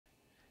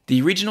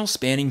The original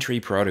spanning tree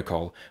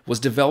protocol was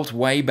developed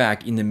way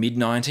back in the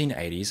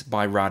mid-1980s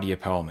by Radia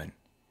Perlman.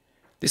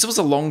 This was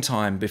a long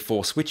time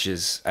before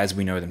switches, as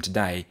we know them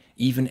today,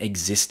 even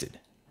existed.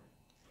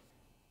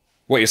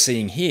 What you're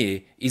seeing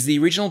here is the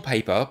original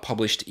paper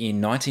published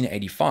in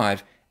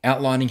 1985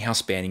 outlining how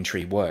spanning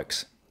tree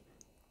works.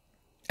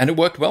 And it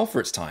worked well for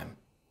its time.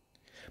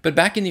 But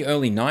back in the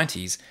early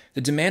 90s,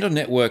 the demand on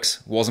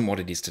networks wasn't what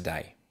it is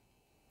today.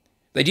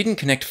 They didn't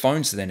connect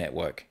phones to their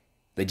network.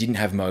 They didn't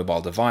have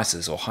mobile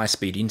devices or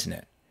high-speed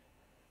internet.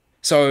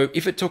 So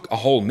if it took a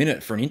whole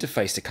minute for an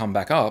interface to come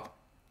back up,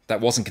 that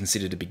wasn't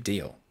considered a big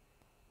deal.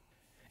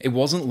 It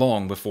wasn't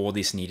long before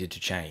this needed to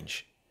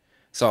change.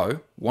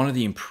 So one of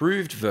the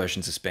improved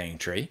versions of spanning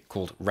tree,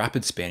 called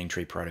Rapid Spanning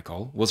Tree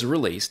Protocol, was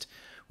released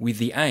with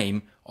the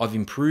aim of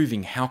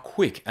improving how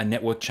quick a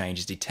network change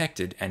is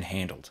detected and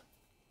handled.